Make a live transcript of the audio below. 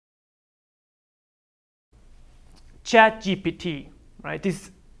ChatGPT, right? This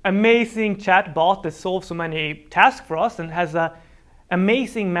amazing chat bot that solves so many tasks for us and has an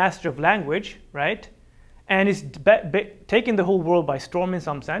amazing master of language, right? And is taking the whole world by storm in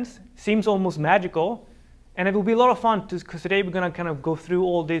some sense. Seems almost magical. And it will be a lot of fun because today we're going to kind of go through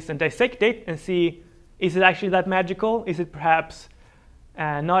all this and dissect it and see, is it actually that magical? Is it perhaps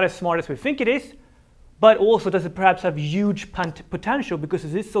not as smart as we think it is? But also, does it perhaps have huge potential because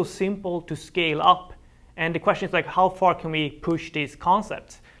it is so simple to scale up? And the question is like, how far can we push these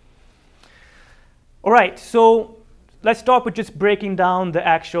concepts? All right, so let's start with just breaking down the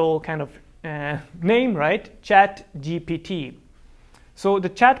actual kind of name, right? ChatGPT. So the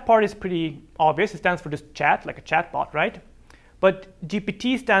chat part is pretty obvious. It stands for just chat, like a chatbot, right? But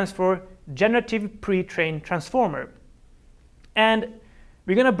GPT stands for Generative Pre-trained Transformer. And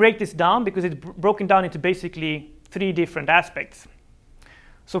we're going to break this down because it's broken down into basically 3 different aspects.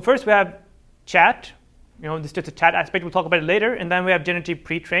 So first we have chat. This is just a chat aspect. We'll talk about it later. And then we have generative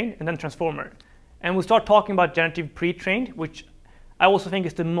pre-trained and then transformer. And we'll start talking about generative pre-trained, which I also think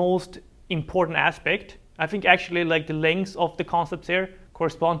is the most important aspect. I think actually like the lengths of the concepts here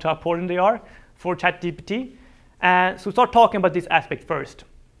correspond to how important they are for ChatGPT. So we'll start talking about this aspect first.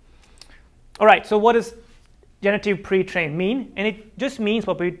 All right, so what does generative pre-trained mean? And it just means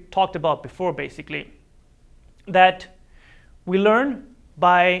what we talked about before, basically. That we learn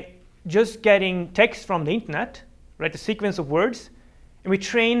by just getting text from the internet, right, the sequence of words, and we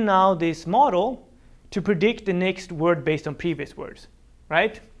train now this model to predict the next word based on previous words,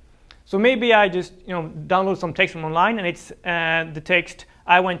 right? So maybe I just download some text from online, and it's the text,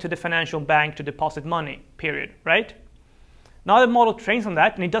 I went to the financial bank to deposit money, period, right? Now the model trains on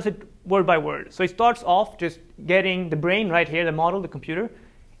that, and it does it word by word. So it starts off just getting the brain right here, the model, the computer,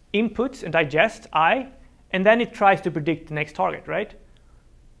 inputs and digests I, and then it tries to predict the next target, right?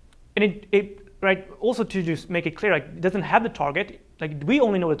 And right, also to just make it clear, like, it doesn't have the target. Like, we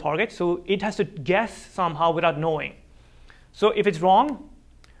only know the target, so it has to guess somehow without knowing. So if it's wrong,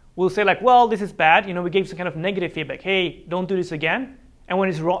 we'll say like, well, this is bad. We gave some kind of negative feedback. Hey, don't do this again. And when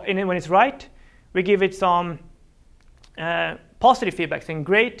it's wrong, and then when it's right, we give it some positive feedback, saying,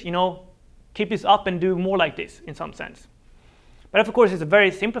 great, keep this up and do more like this in some sense. But of course, it's a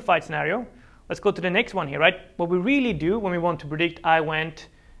very simplified scenario. Let's go to the next one here, right? What we really do when we want to predict I went,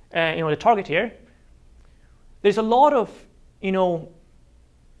 the target here, there's a lot of,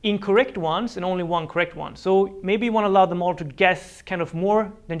 incorrect ones and only one correct one. So maybe you want to allow the model to guess kind of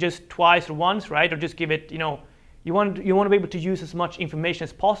more than just twice or once, right? Or just give it, you want to be able to use as much information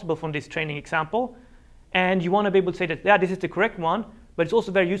as possible from this training example. And you want to be able to say that, yeah, this is the correct one, but it's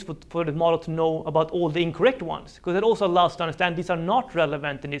also very useful for the model to know about all the incorrect ones, because it also allows to understand these are not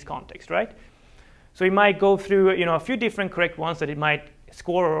relevant in this context, right? So you might go through, a few different correct ones that it might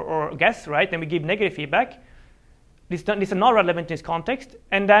score or guess, right? Then we give negative feedback. These are not relevant in this context.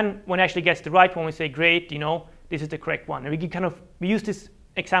 And then when it actually gets the right one, we say, great, this is the correct one. And we use this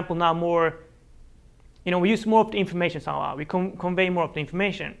example now more, we use more of the information somehow. We convey more of the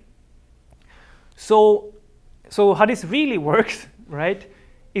information. So how this really works, right,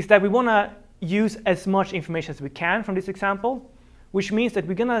 is that we want to use as much information as we can from this example, which means that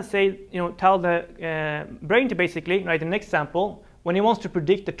we're going to say, tell the brain to basically, right, the next example, when it wants to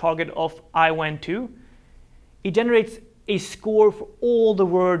predict the target of I went to, it generates a score for all the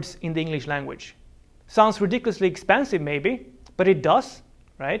words in the English language. Sounds ridiculously expensive maybe, but it does,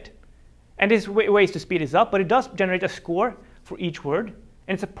 right? And there's ways to speed this up, but it does generate a score for each word.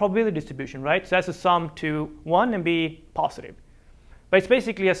 And it's a probability distribution, right? So that's a sum to 1 and be positive. But it's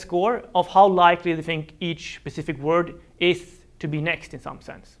basically a score of how likely they think each specific word is to be next in some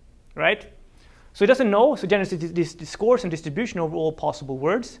sense, right? So it doesn't know, so it generates these scores and distribution over all possible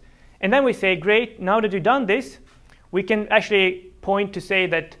words. And then we say, great, now that we've done this, we can actually point to say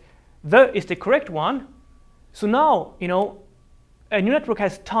that the is the correct one. So now, a neural network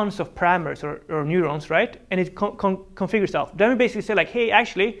has tons of parameters or neurons, right? And it configures stuff. Then we basically say like, hey,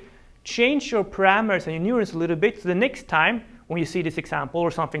 actually, change your parameters and your neurons a little bit. So the next time when you see this example or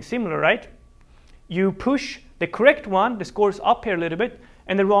something similar, right, you push the correct one, the scores up here a little bit,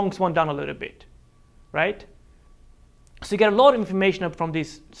 and the wrong one down a little bit, right? So you get a lot of information up from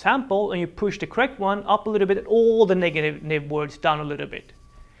this sample, and you push the correct one up a little bit, and all the negative words down a little bit.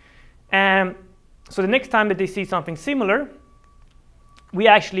 So the next time that they see something similar, we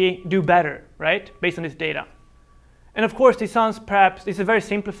actually do better, right, based on this data. And of course, this sounds perhaps, it's a very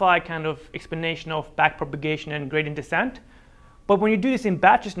simplified kind of explanation of backpropagation and gradient descent. But when you do this in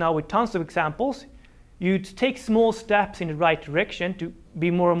batches now with tons of examples, you take small steps in the right direction to be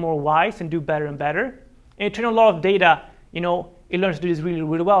more and more wise and do better and better. And you train a lot of data, it learns to do this really,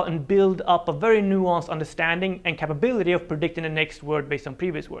 really well and build up a very nuanced understanding and capability of predicting the next word based on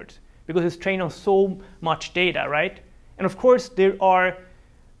previous words, because it's trained on so much data, right? And of course, there are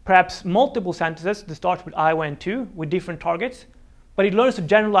perhaps multiple sentences that start with I, when, to, with different targets, but it learns to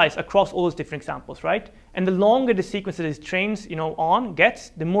generalize across all those different examples, right? And the longer the sequence that it trains, on gets,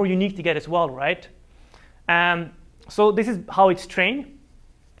 the more unique they get as well, right? So this is how it's trained.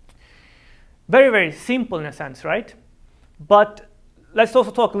 Very, very simple in a sense, right? But let's also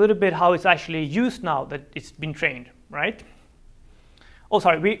talk a little bit how it's actually used now that it's been trained, right? Oh,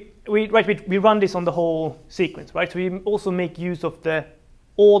 sorry, we run this on the whole sequence, right? So we also make use of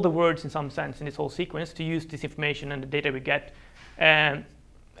all the words in some sense in this whole sequence to use this information and the data we get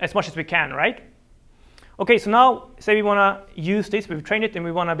as much as we can, right? Okay, so now say we want to use this, we've trained it, and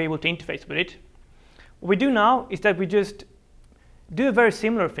we want to be able to interface with it. What we do now is that we just do a very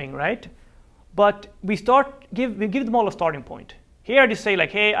similar thing, right? But we give the model a starting point. Here I just say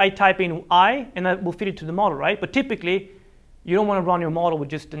like, hey, I type in I, and that will feed it to the model, right? But typically, you don't want to run your model with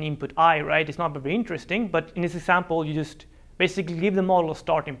just an input I, right? It's not very interesting, but in this example, you just basically give the model a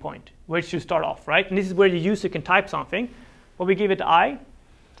starting point, where it should start off, right? And this is where the user can type something, but we give it I,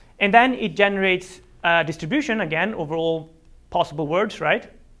 and then it generates a distribution, again, over all possible words, right?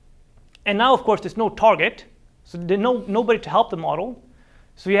 And now, of course, there's no target, so there's nobody to help the model.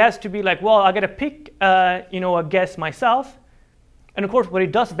 So he has to be like, well, I got to pick, a guess myself. And of course, what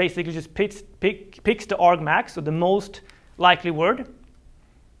it does basically just picks the argmax, so the most likely word.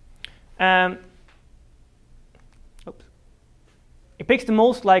 It picks the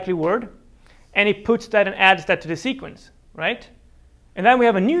most likely word, and it puts that and adds that to the sequence, right? And then we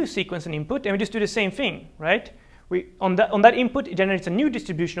have a new sequence and input, and we just do the same thing, right? On that input, it generates a new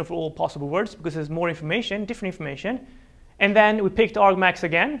distribution of all possible words because there's more information, different information. And then we pick the argmax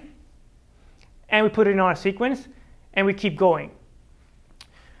again, and we put it in our sequence, and we keep going.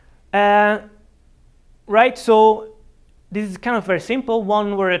 Right, so this is kind of very simple.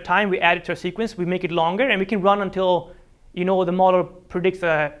 One word at a time, we add it to our sequence, we make it longer, and we can run until the model predicts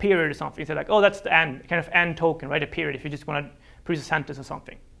a period or something. So like, oh, that's the end, kind of end token, right, a period, if you just want to produce a sentence or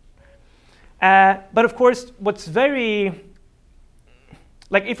something. But of course, what's very,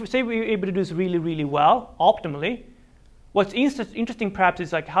 like if we say we're able to do this really, really well, optimally, what's interesting perhaps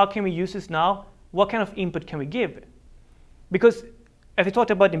is like, how can we use this now? What kind of input can we give? Because as we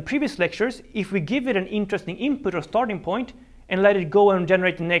talked about in previous lectures, if we give it an interesting input or starting point and let it go and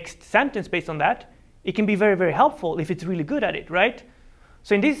generate the next sentence based on that, it can be very, very helpful if it's really good at it, right?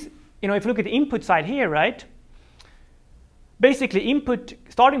 So in this, if you look at the input side here, right? Basically, input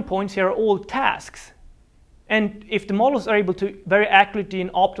starting points here are all tasks. And if the models are able to very accurately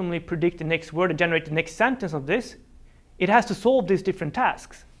and optimally predict the next word and generate the next sentence of this, it has to solve these different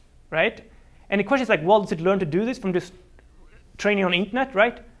tasks, right? And the question is like, well, does it learn to do this from just training on the internet,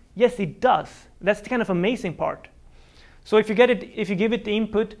 right? Yes, it does. That's the kind of amazing part. So if you give it the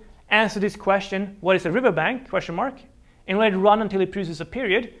input, answer this question, what is a riverbank, question mark, and let it run until it produces a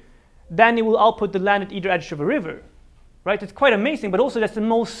period, then it will output the land at either edge of a river, right? It's quite amazing, but also that's the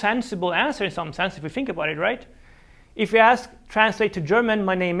most sensible answer in some sense if we think about it, right? If you ask, translate to German,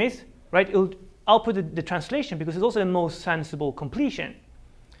 my name is, right, it'll output the translation because it's also the most sensible completion,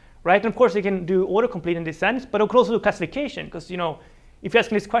 right? And of course, you can do autocomplete in this sense, but it can also do classification because, if you're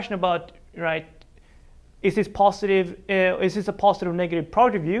asking this question about, right, is this positive, is this a positive or negative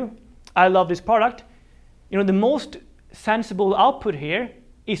product review? I love this product. The most sensible output here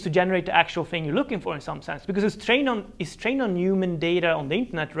is to generate the actual thing you're looking for in some sense because it's trained on human data on the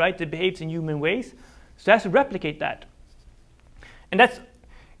internet, right? It behaves in human ways. So it has to replicate that. And that's,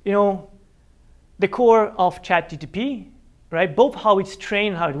 the core of ChatGPT, right? Both how it's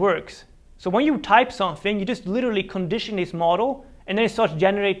trained and how it works. So when you type something, you just literally condition this model, and then it starts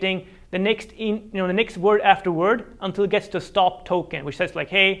generating the next word after word until it gets to a stop token, which says like,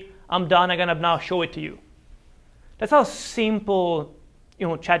 hey, I'm done. I'm gonna now show it to you. That's how simple,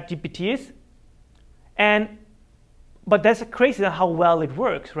 ChatGPT is. But that's crazy how well it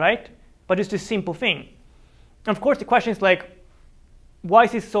works, right? But it's this simple thing. And of course, the question is like, why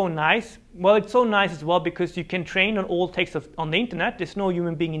is this so nice? Well, it's so nice as well because you can train on all text on the internet. There's no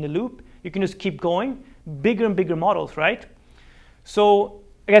human being in the loop. You can just keep going, bigger and bigger models, right? So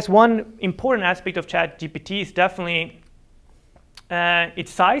I guess one important aspect of ChatGPT is definitely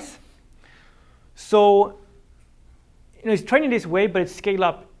its size. So it's trained in this way, but it's scaled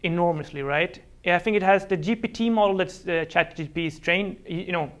up enormously, right? I think it has the GPT model that's ChatGPT is trained,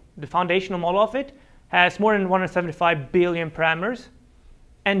 the foundational model of it, has more than 175 billion parameters.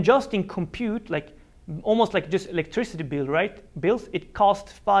 And just in compute, like almost like just electricity bill, right? Bills, it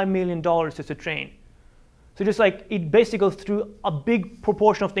costs $5 million just to train. So So just like it basically goes through a big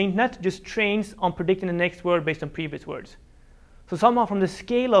proportion of the internet, just trains on predicting the next word based on previous words. So somehow from the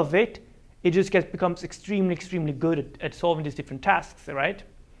scale of it, it just becomes extremely, extremely good at solving these different tasks, right?